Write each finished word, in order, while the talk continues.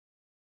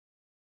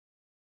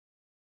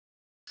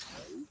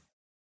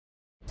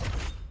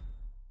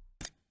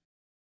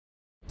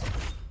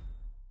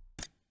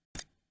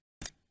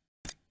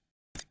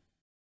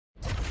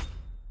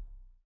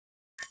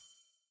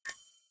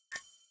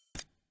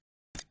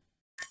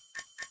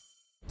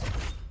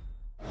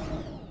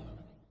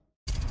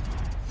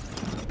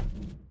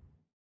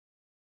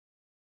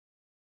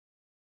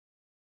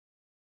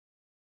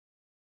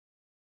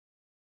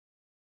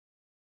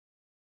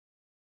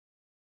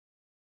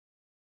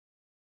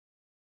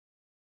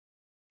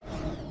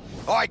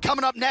All right,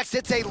 coming up next,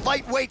 it's a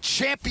lightweight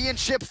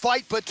championship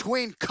fight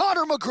between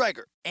Conor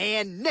McGregor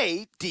and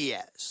Nate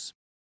Diaz.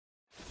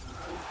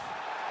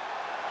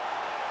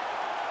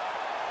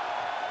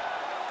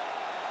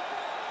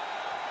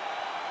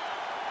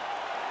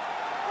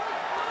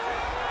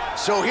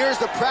 So here's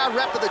the proud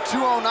rep of the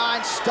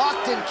 209,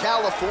 Stockton,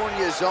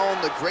 California's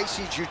own, the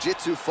Gracie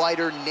Jiu-Jitsu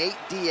fighter, Nate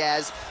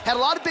Diaz. Had a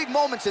lot of big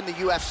moments in the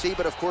UFC,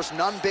 but of course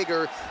none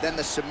bigger than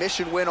the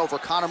submission win over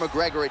Conor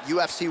McGregor at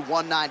UFC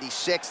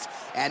 196.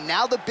 And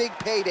now the big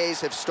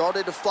paydays have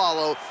started to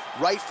follow,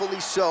 rightfully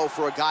so,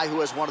 for a guy who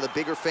has one of the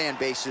bigger fan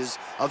bases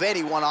of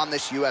anyone on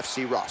this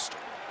UFC roster.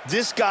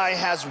 This guy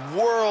has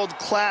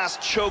world-class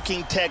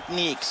choking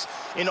techniques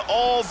in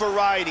all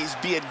varieties,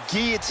 be it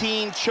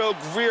guillotine, choke,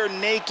 rear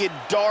naked,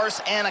 Darce,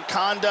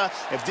 anaconda.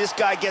 If this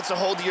guy gets a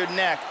hold of your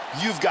neck,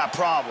 you've got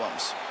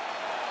problems.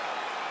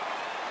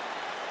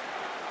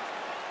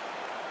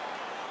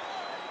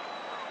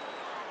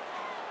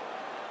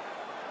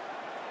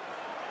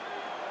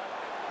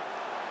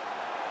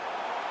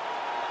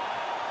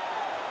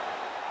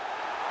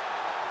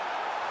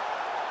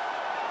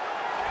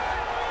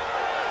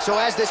 So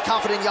as this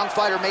confident young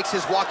fighter makes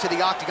his walk to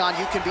the octagon,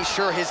 you can be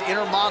sure his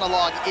inner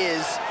monologue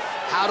is,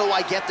 how do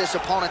I get this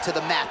opponent to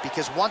the mat?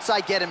 Because once I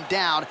get him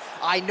down,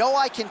 I know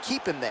I can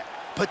keep him there,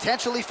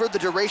 potentially for the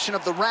duration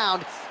of the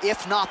round,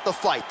 if not the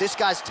fight. This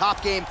guy's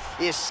top game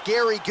is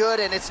scary good,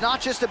 and it's not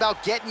just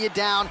about getting you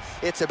down,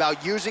 it's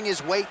about using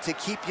his weight to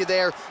keep you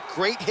there.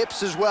 Great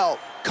hips as well.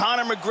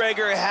 Conor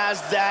McGregor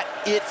has that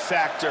it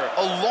factor,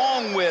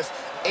 along with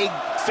a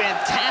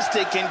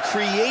fantastic and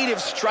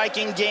creative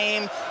striking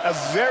game, a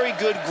very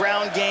good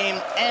ground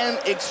game, and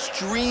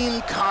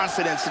extreme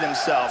confidence in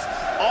himself.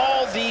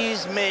 All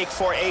these make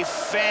for a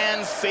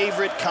fan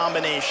favorite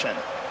combination.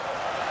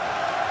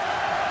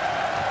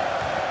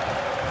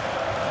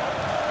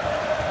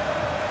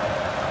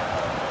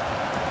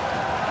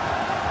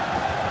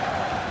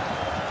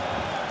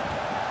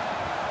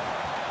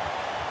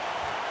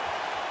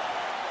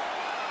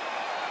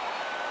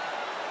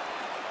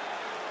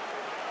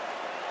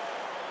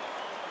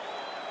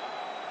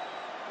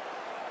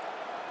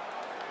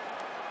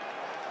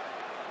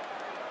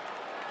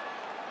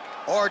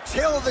 Our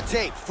tail of the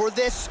tape for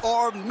this,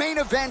 our main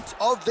event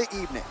of the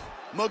evening.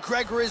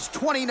 McGregor is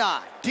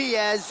 29,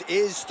 Diaz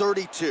is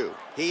 32.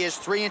 He is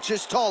 3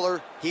 inches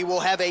taller. He will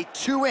have a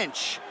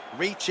 2-inch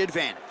reach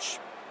advantage.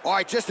 All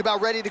right, just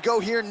about ready to go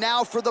here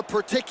now for the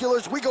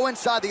particulars. We go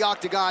inside the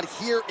octagon.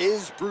 Here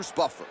is Bruce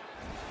Buffer.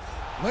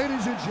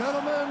 Ladies and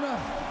gentlemen,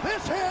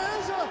 this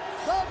is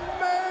the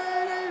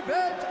main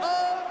event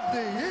of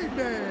the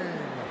evening.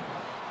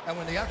 And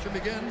when the action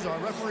begins, our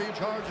referee in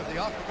charge of the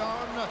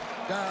octagon,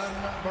 Dan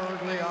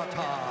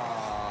Bergliata.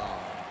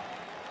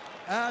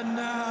 And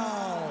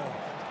now,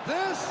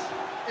 this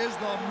is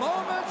the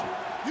moment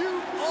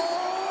you've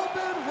all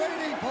been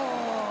waiting for.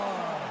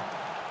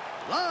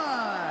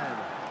 Live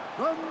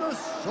from the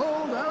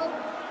sold-out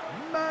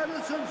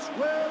Madison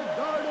Square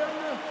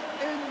Garden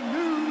in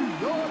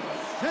New York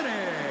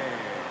City.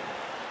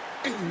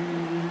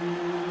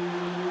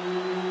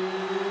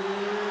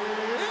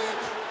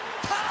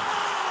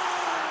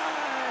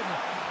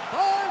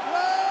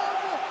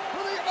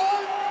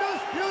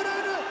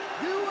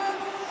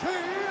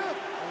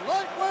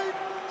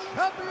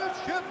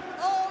 Championship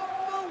of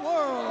the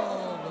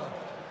world.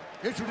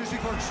 Introducing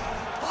first,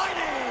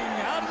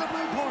 fighting out of the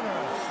blue corner.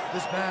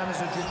 This man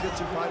is a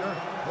jiu-jitsu fighter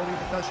holding a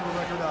professional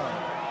record of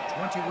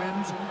 20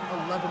 wins,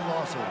 11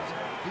 losses.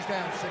 He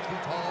stands 6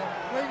 feet tall,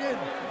 weighing in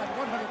at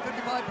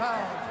 155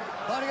 pounds.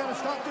 Fighting out of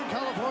Stockton,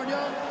 California,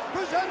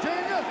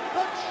 presenting the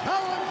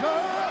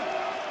challenger,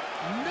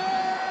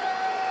 Nate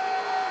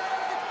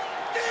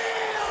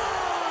Diaz.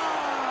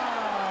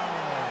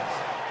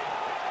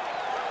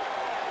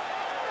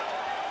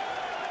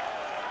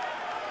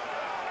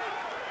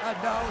 And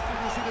now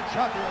introducing the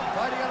champion,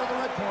 fighting out of the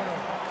red corner.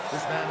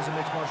 This man is a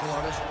mixed martial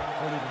artist,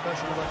 holding a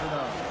professional record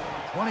of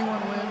 21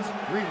 wins,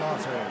 3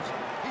 losses.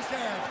 He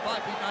stands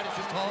 5 feet 9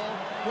 inches tall,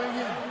 weighing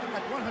in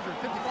at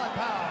 155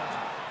 pounds.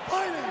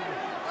 Fighting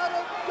out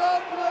of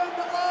Dublin,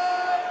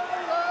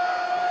 Ireland.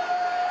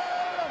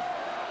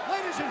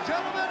 Ladies and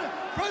gentlemen,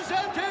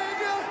 presenting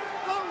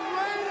the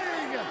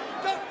reigning,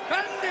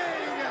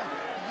 defending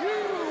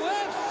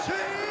UFC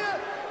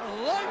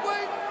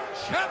lightweight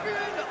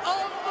champion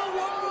of the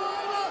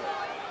world,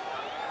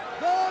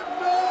 the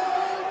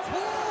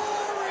notorious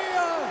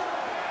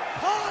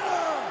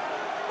Conor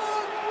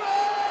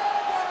McGregor!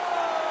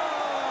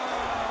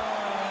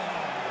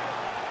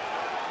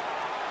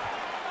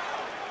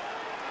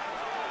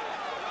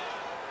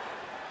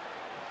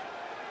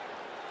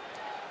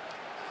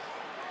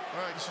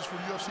 All right, this is for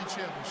the UFC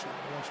Championship.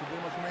 I want you to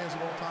obey my commands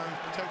at all times,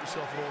 protect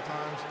yourself at all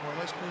times, and a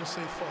nice, clean,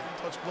 safe fight.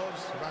 Touch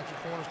gloves, back your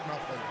corners, come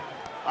out fighting.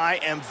 I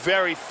am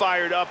very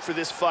fired up for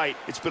this fight.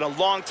 It's been a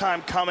long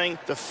time coming.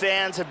 The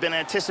fans have been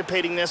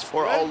anticipating this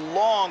for a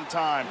long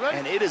time,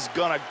 and it is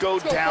gonna go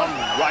down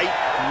right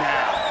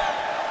now.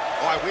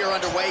 All right, we are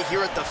underway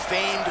here at the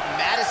famed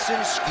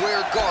Madison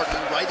Square Garden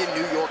right in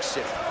New York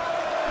City.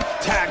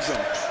 Tags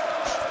him.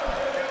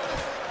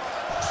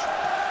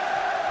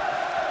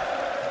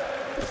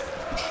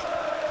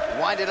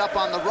 Lined it up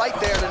on the right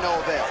there to no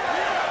avail.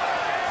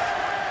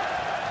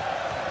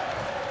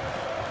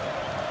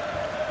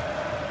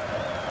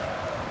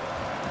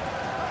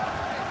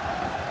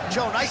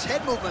 Joe, nice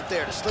head movement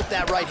there to slip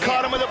that right hand.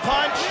 Caught him with a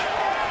punch.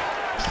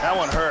 That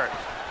one hurt.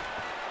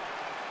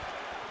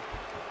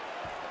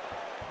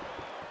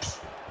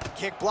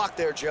 Kick block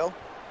there, Joe.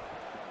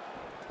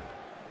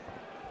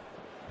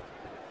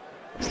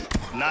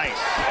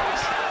 Nice.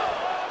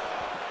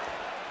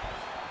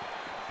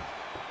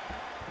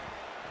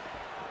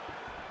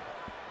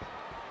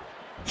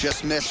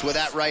 Just missed with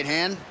that right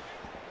hand.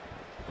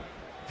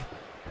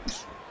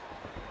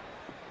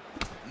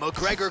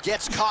 McGregor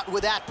gets caught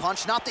with that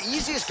punch. Not the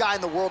easiest guy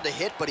in the world to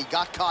hit, but he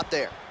got caught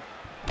there.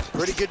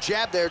 Pretty good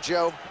jab there,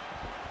 Joe.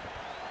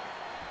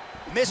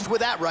 Missed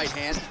with that right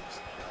hand.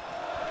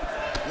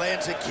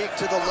 Lands a kick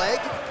to the leg.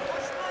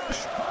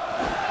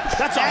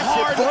 That's a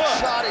hard hook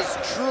hook. Shot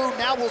is true.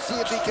 Now we'll see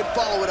if he can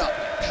follow it up.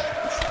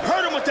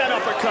 Hurt him with that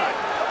uppercut.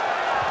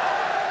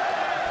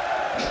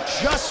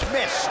 Just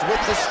missed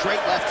with the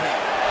straight left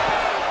hand.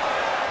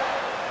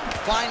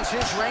 Finds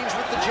his range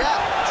with the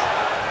jab.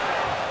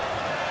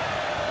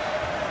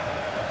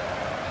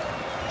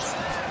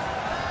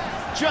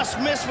 Just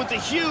missed with the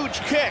huge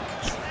kick.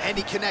 And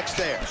he connects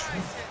there.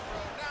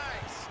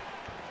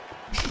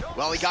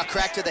 Well, he got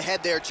cracked to the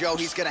head there, Joe.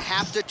 He's going to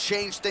have to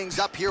change things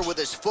up here with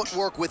his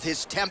footwork, with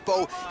his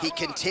tempo. He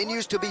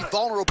continues to be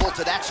vulnerable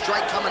to that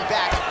strike coming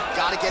back.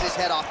 Got to get his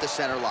head off the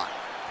center line.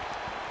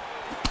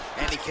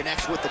 And he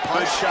connects with the punch.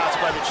 Good shots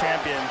by the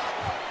champion.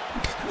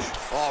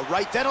 Oh,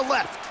 right, then a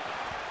left.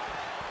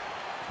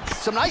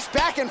 Some nice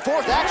back and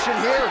forth action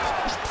here.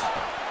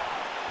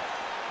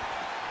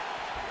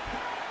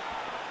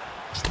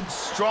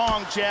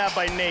 Strong jab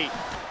by Nate.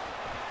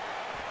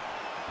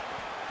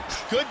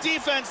 Good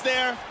defense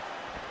there.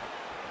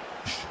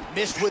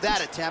 Missed with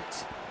that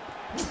attempt.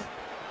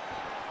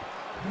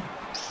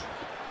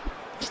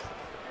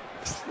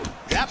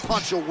 That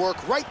punch will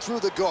work right through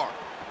the guard.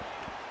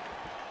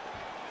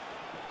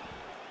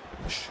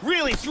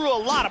 Really threw a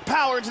lot of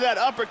power into that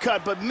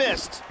uppercut, but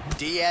missed.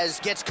 Diaz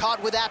gets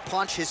caught with that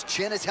punch. His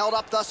chin is held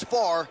up thus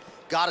far.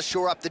 Got to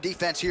shore up the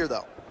defense here,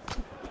 though.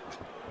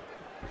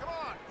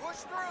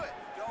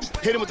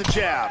 Hit him with the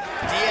jab.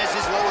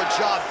 Diaz's lower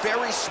jaw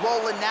very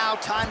swollen now.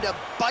 Time to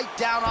bite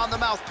down on the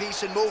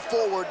mouthpiece and move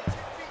forward.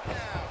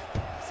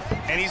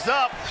 And he's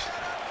up.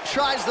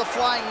 Tries the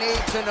flying knee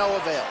to no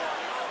avail.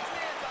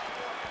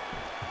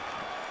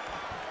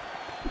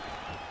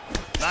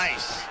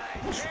 Nice.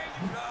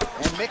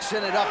 And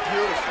mixing it up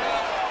beautifully.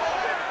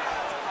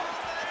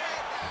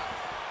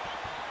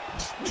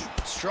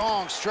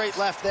 Strong straight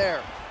left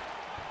there.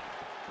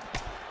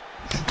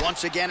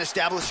 Once again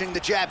establishing the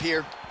jab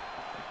here.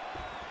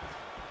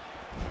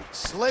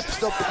 Slips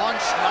the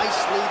punch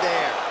nicely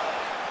there.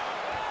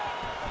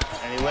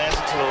 And he lands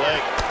it to the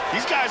leg.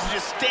 These guys are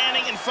just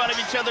standing in front of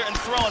each other and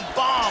throwing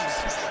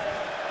bombs.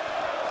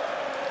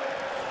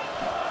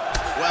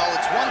 Well,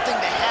 it's one thing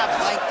to have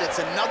length, it's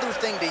another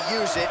thing to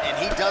use it, and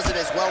he does it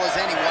as well as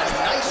anyone.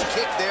 Nice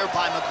kick there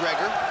by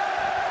McGregor.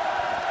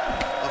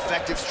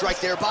 Effective strike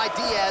there by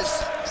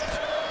Diaz.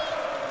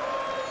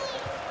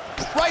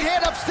 Right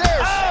hand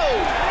upstairs. Oh!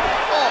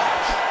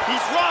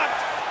 He's rocked.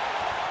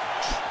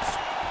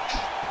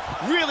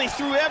 Really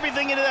threw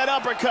everything into that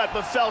uppercut,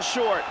 but fell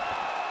short.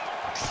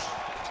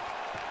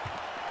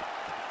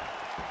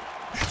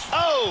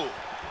 Oh!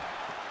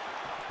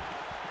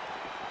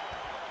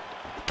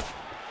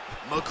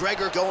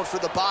 McGregor going for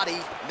the body.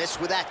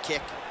 Missed with that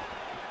kick.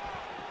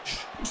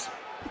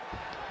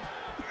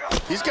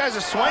 These guys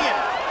are swinging.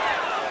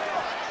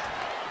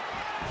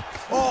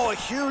 Oh, a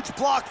huge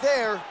block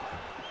there.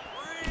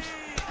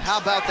 How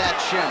about that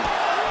chin?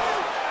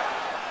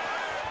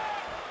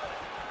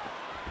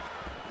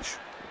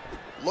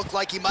 Looked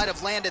like he might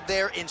have landed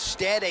there.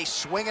 Instead, a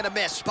swing and a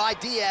miss by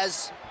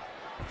Diaz.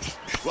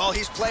 Well,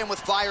 he's playing with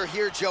fire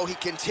here, Joe. He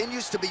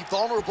continues to be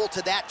vulnerable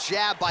to that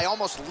jab by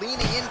almost leaning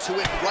into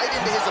it right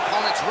into his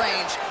opponent's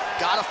range.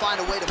 Got to find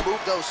a way to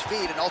move those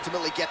feet and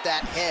ultimately get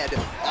that head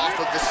off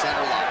of the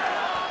center line.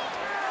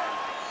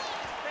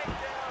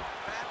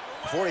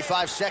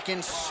 45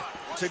 seconds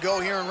to go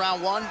here in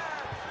round one.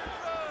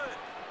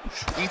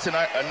 Eats a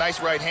nice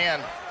right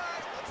hand.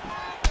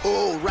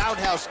 Oh,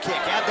 roundhouse kick.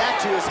 Add that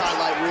to his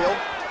highlight reel.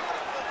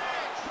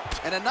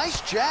 And a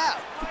nice jab.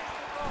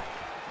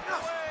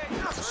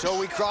 So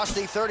we cross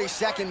the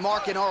 30-second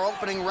mark in our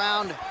opening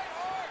round.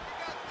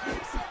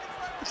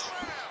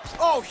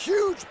 Oh,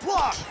 huge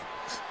block.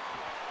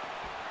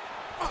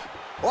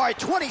 All right,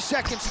 20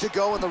 seconds to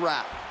go in the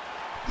round.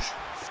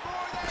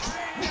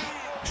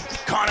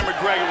 Conor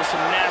McGregor with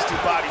some nasty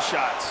body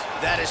shots.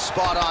 That is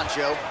spot on,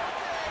 Joe.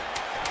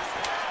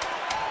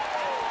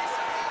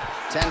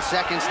 10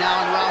 seconds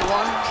now in round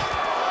one.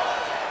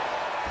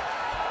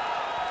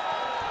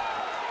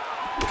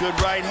 Good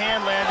right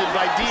hand landed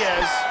by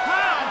Diaz.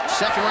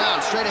 Second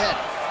round, straight ahead.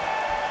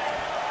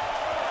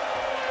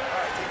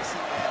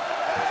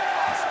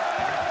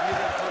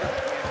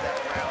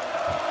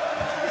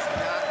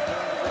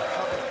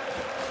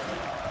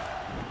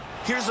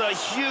 Here's a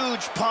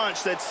huge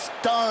punch that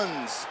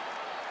stuns.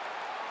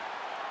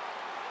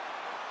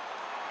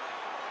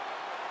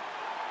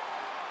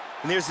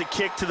 And there's the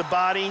kick to the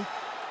body.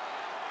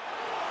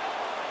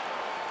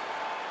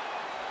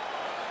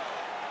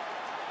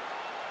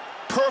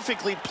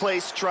 Perfectly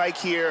placed strike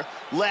here,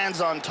 lands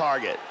on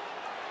target.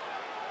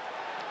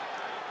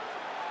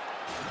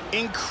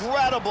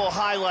 Incredible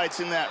highlights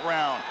in that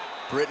round.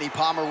 Brittany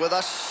Palmer with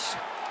us.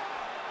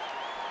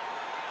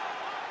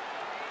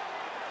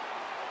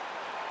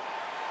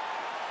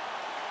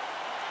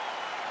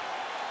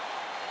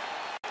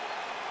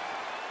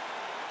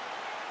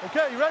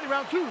 Okay, you ready?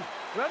 Round two.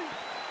 Ready?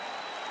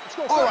 Let's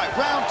go. All right,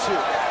 round two.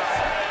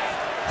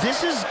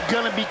 This is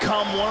gonna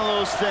become one of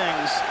those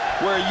things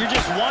where you're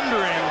just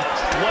wondering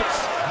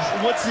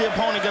what's the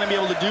opponent gonna be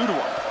able to do to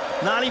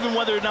him. Not even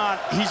whether or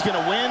not he's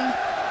gonna win,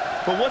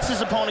 but what's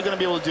his opponent gonna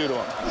be able to do to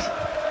him?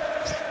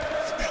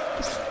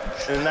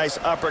 And a nice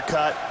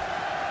uppercut.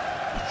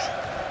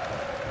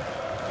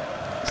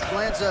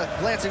 Lands a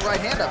glancing right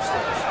hand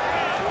upstairs.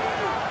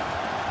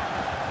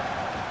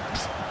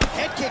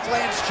 Head kick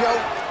lands,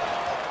 Joe.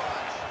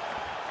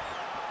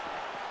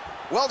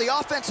 Well, the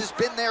offense has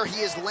been there.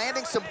 He is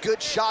landing some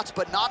good shots,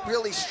 but not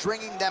really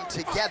stringing them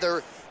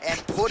together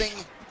and putting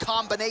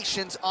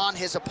combinations on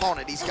his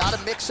opponent. He's got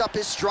to mix up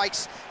his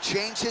strikes,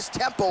 change his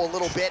tempo a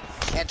little bit,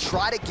 and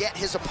try to get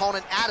his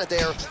opponent out of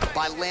there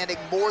by landing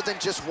more than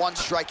just one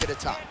strike at a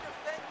time.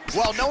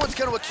 Well, no one's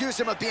going to accuse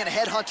him of being a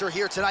headhunter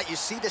here tonight. You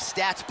see the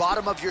stats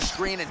bottom of your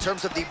screen in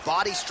terms of the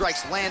body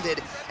strikes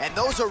landed, and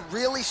those are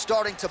really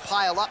starting to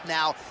pile up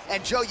now.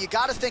 And Joe, you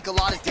got to think a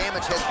lot of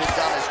damage has been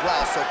done as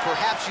well, so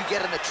perhaps you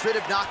get an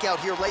attritive knockout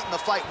here late in the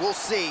fight. We'll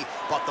see,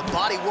 but the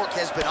body work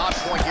has been on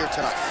point here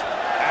tonight.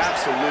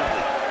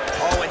 Absolutely.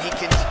 Oh, and he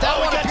can... That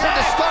one appeared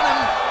to stun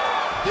him.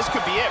 This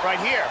could be it right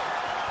here.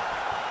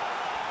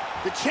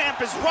 The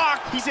champ is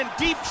rocked. He's in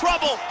deep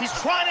trouble. He's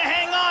trying to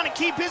hang on and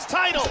keep his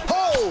title.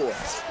 Oh!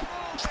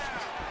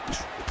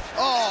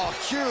 Oh,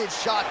 huge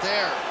shot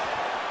there.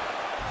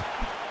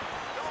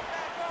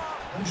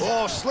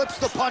 Oh, slips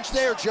the punch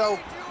there, Joe.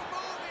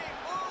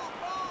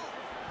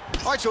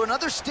 All right, so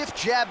another stiff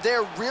jab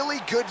there. Really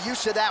good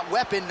use of that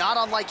weapon, not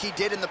unlike he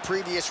did in the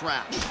previous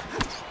round.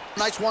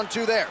 Nice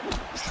 1-2 there.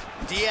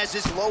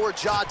 Diaz's lower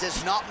jaw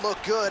does not look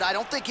good. I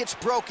don't think it's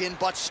broken,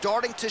 but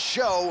starting to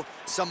show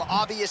some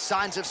obvious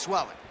signs of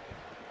swelling.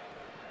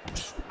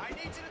 I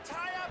need you to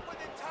tie up with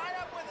him, tie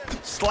up with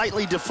him.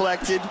 Slightly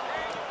deflected.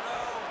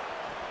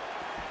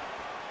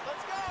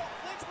 Let's go.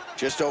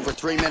 Just over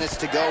 3 minutes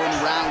to go in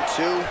round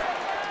two.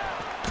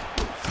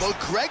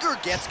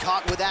 McGregor gets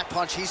caught with that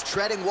punch. He's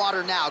treading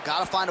water now. Got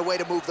to find a way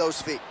to move those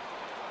feet.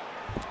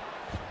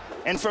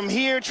 And from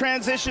here,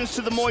 transitions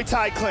to the Muay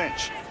Thai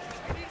clinch.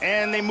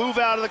 And they move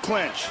out of the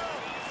clinch.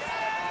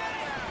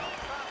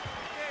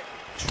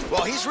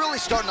 Well, he's really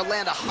starting to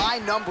land a high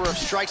number of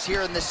strikes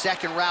here in the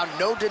second round.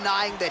 No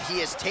denying that he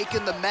has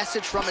taken the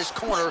message from his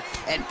corner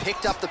and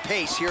picked up the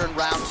pace here in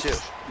round two.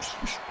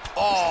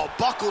 Oh,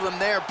 buckled him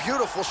there.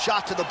 Beautiful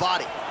shot to the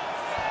body.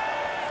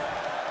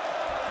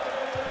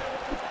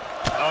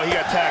 Oh, he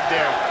got tagged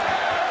there.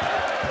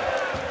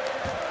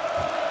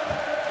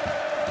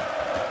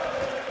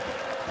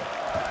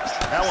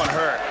 That one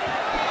hurt.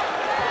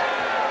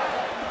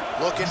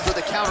 Looking for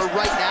the counter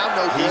right now,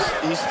 no good.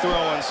 He's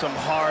throwing some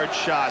hard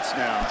shots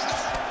now.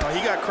 Oh,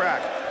 he got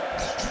cracked.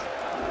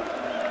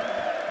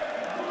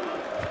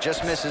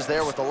 Just misses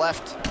there with the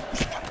left.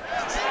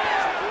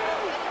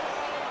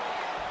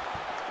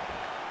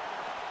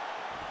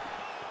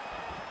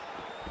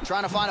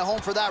 Trying to find a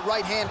home for that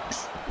right hand.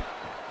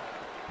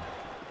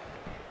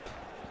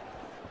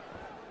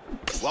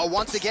 Well,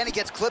 once again, he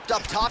gets clipped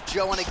up top,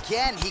 Joe, and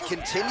again, he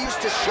continues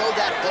to show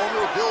that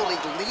vulnerability,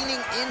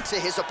 leaning into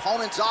his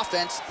opponent's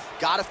offense.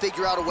 Got to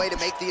figure out a way to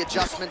make the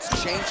adjustments,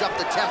 change up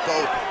the tempo,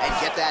 and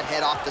get that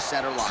head off the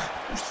center line.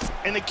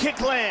 And the kick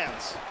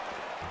lands.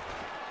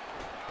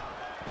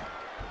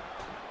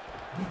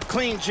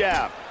 Clean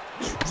jab.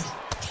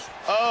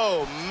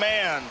 Oh,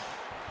 man.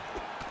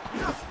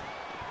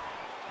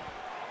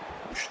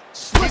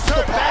 He's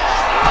hurt bad.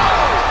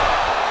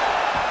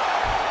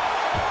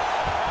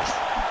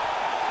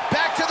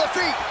 Back to the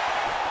feet.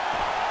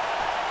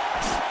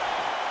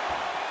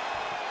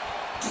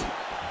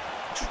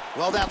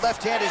 Well, that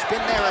left hand has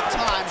been there at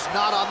times,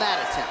 not on that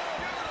attempt.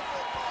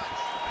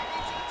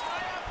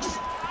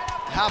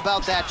 How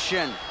about that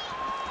shin?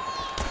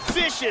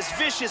 Vicious,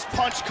 vicious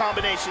punch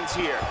combinations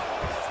here.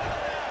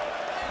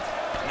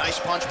 Nice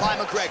punch by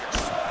McGregor.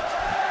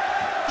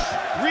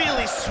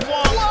 Really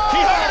swung. Whoa!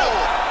 He hurt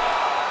him.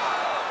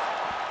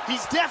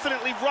 He's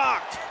definitely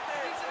rocked.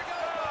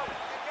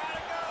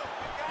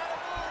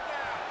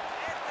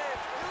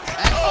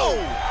 And oh!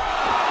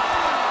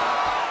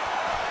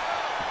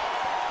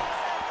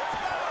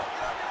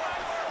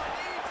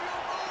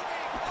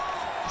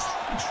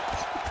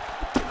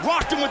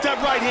 Rocked him with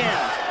that right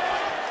hand.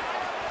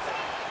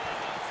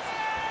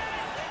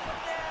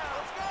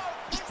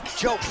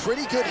 Joe,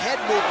 pretty good head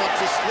movement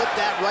to slip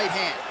that right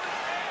hand.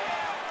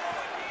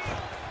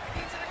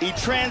 He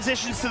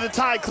transitions to the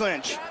tie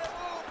clinch.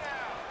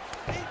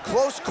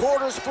 Close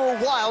quarters for a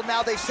while,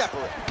 now they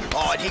separate.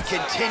 Oh, and he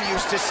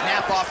continues to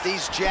snap off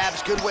these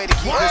jabs. Good way to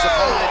keep his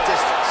opponent at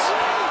distance.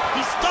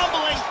 He's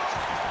stumbling.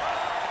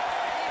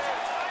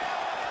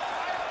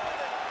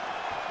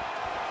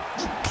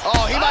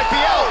 Oh, he might be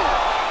out.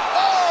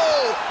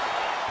 Oh!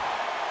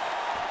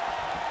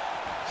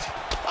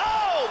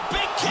 Oh,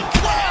 big kick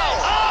to the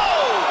head.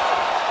 Oh!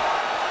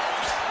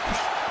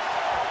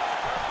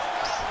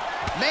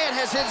 Man,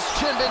 has his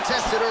chin been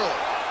tested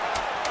early.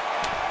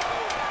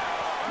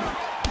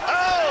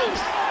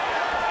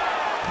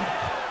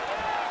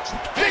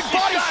 Big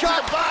body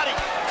shot. Body.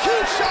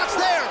 Huge shots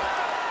there.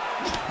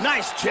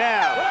 Nice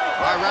jab.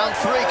 All right, round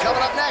 3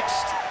 coming up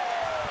next.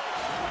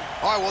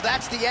 All right, well,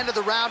 that's the end of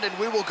the round, and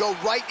we will go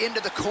right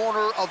into the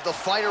corner of the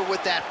fighter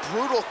with that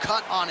brutal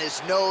cut on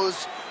his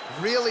nose.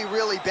 Really,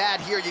 really bad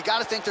here. You got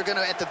to think they're going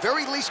to, at the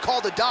very least, call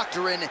the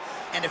doctor in,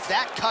 and if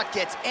that cut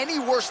gets any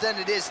worse than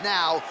it is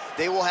now,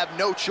 they will have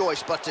no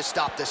choice but to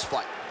stop this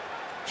fight.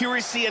 Here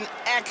we see an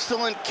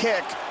excellent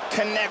kick,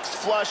 connects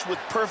flush with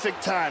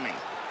perfect timing.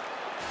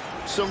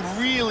 Some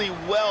really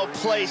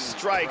well-placed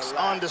strikes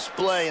on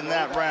display in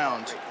that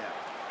round.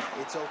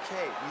 It's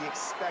okay. We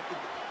expected.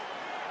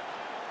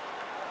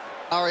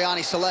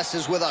 Ariane Celeste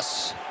is with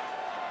us.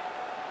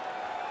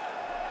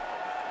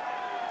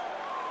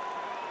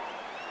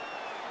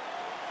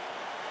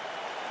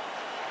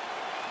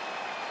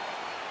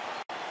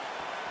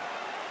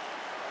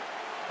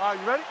 All right,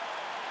 you ready?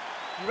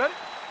 You ready?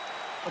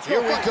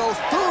 Here we go,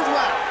 3rd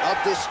round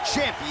of this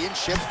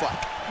championship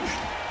fight.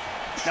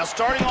 Now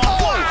starting off. Oh,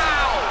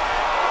 wow!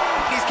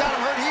 He's got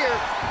him hurt here.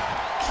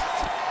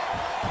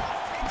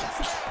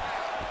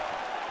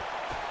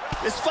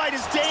 This fight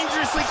is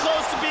dangerously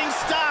close to being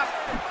stopped.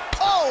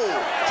 Oh!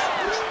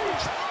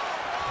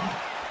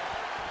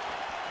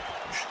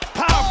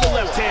 Powerful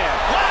left hand.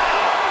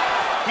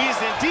 Wow! He is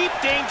in deep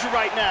danger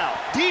right now.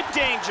 Deep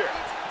danger.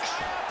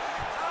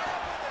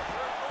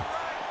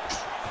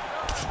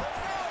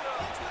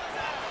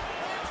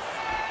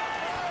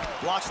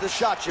 Blocks the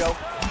shot, Joe.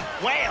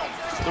 Wham!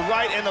 The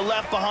right and the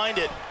left behind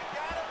it.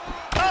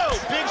 Oh,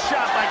 big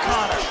shot by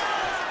Conor.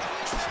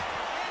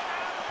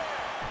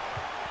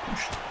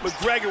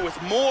 McGregor with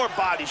more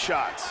body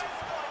shots.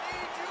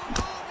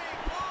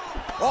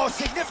 Oh,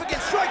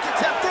 significant strike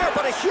attempt there,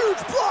 but a huge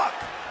block.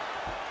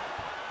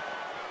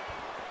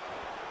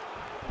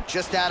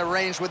 Just out of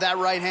range with that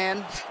right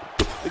hand.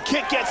 The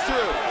kick gets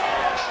through.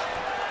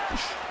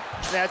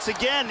 That's,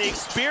 again, the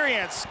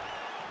experience.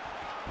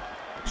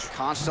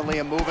 Constantly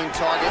a moving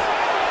target.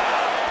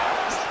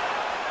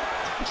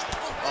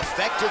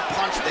 Effective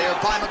punch there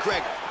by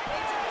McGregor.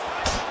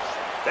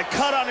 The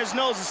cut on his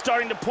nose is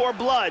starting to pour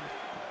blood.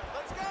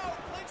 Let's go.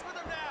 Clinch with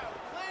him now.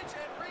 Clinch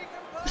and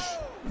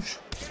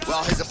recompose.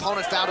 Well, his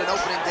opponent found an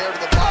opening there to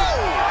the body.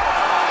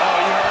 Oh,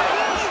 you heard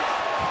it.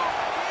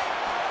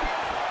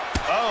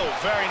 Oh,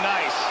 very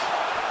nice.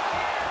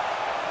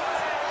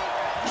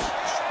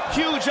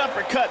 Huge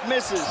uppercut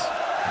misses.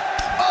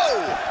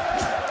 Oh!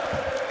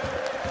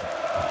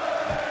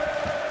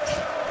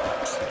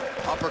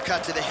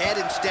 Uppercut to the head,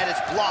 instead it's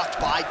blocked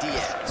by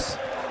Diaz.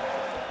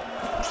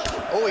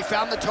 Oh, he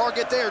found the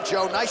target there,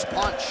 Joe. Nice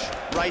punch.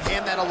 Right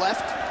hand, then a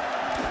left.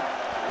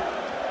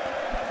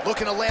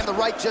 Looking to land the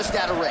right just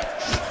out of range.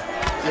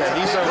 Yeah,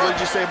 these are, what did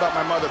you say about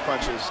my mother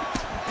punches?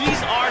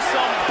 These are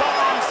some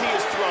bombs he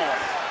is throwing.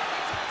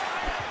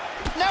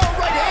 Now a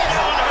right hand.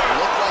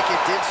 Looked like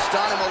it did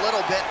stun him a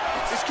little bit.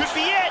 This could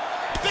be it.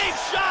 Big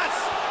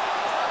shots.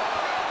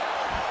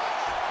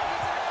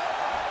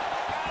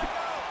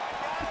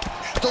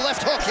 The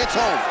left hook hits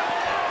home.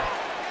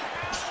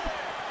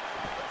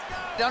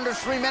 Under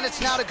 3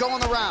 minutes now to go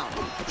in the round.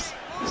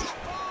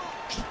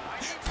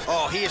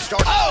 Oh, he is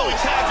starting. Oh, he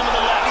tagged him with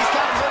the left. He's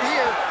got him hurt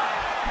here.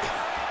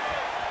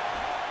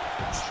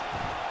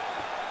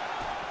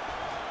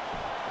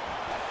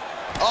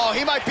 Oh,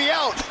 he might be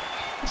out.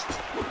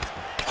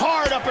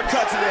 Hard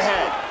uppercut to the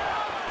head.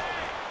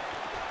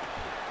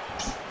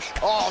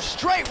 Oh,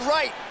 straight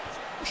right.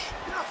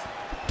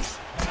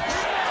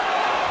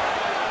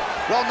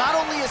 Well, not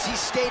only has he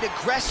stayed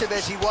aggressive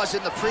as he was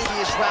in the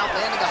previous round,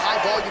 landing a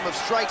high volume of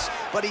strikes,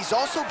 but he's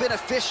also been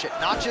efficient,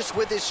 not just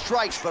with his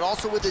strikes, but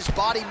also with his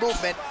body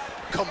movement.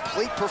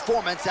 Complete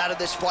performance out of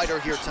this fighter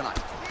here tonight.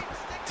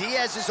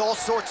 Diaz is all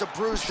sorts of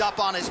bruised up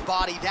on his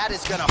body. That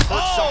is going to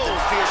hurt something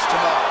fierce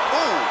tomorrow.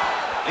 Ooh.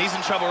 He's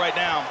in trouble right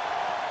now.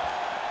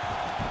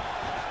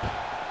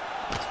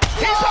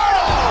 He's hurt!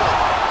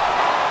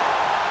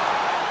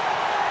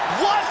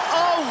 What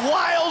a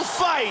wild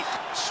fight.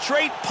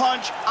 Straight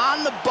punch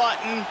on the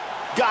button,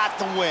 got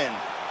the win.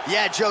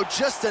 Yeah, Joe,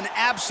 just an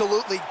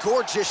absolutely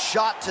gorgeous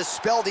shot to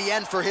spell the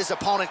end for his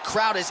opponent.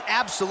 Crowd is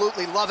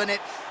absolutely loving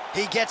it.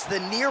 He gets the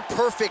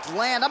near-perfect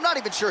land. I'm not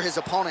even sure his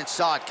opponent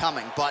saw it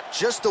coming, but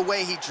just the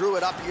way he drew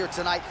it up here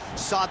tonight,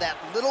 saw that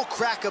little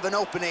crack of an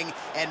opening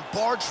and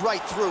barged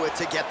right through it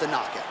to get the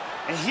knockout.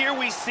 And here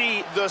we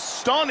see the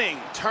stunning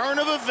turn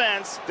of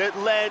events that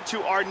led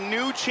to our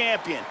new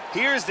champion.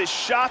 Here's the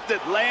shot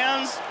that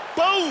lands,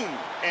 boom!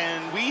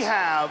 And we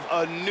have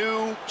a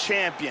new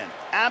champion.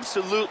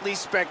 Absolutely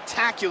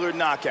spectacular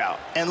knockout.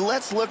 And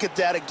let's look at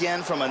that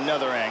again from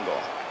another angle.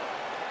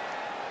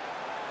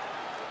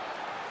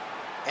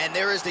 And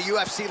there is the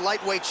UFC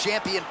lightweight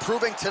champion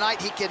proving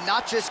tonight he can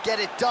not just get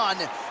it done,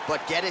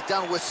 but get it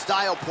done with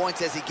style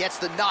points as he gets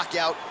the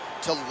knockout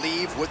to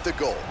leave with the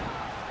gold.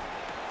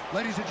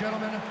 Ladies and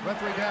gentlemen,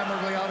 referee Dan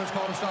Mergliata has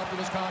called a stop to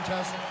this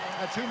contest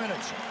at 2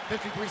 minutes,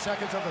 53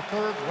 seconds of the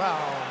third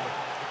round,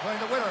 declaring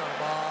the winner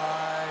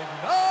by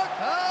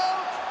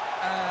knockout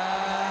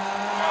and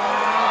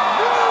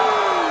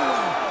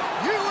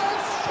new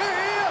UFC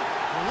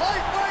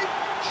lightweight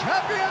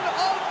champion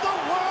of the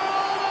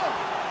world,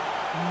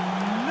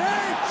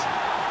 Nate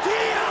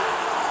Diaz!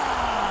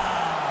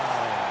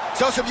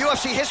 So some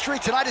UFC history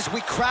tonight as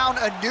we crown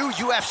a new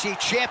UFC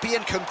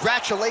champion.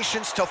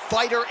 Congratulations to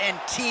fighter and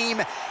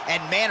team.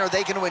 And man, are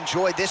they going to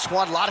enjoy this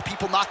one. A lot of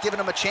people not giving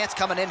them a chance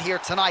coming in here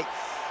tonight.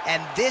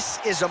 And this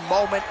is a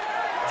moment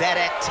that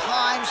at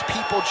times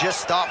people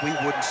just thought we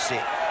wouldn't see.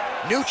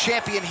 New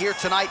champion here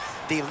tonight.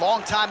 The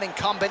longtime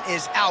incumbent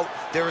is out.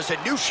 There is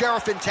a new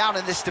sheriff in town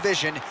in this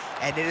division,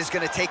 and it is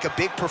going to take a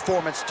big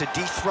performance to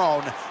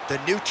dethrone the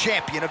new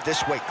champion of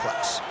this weight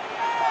class.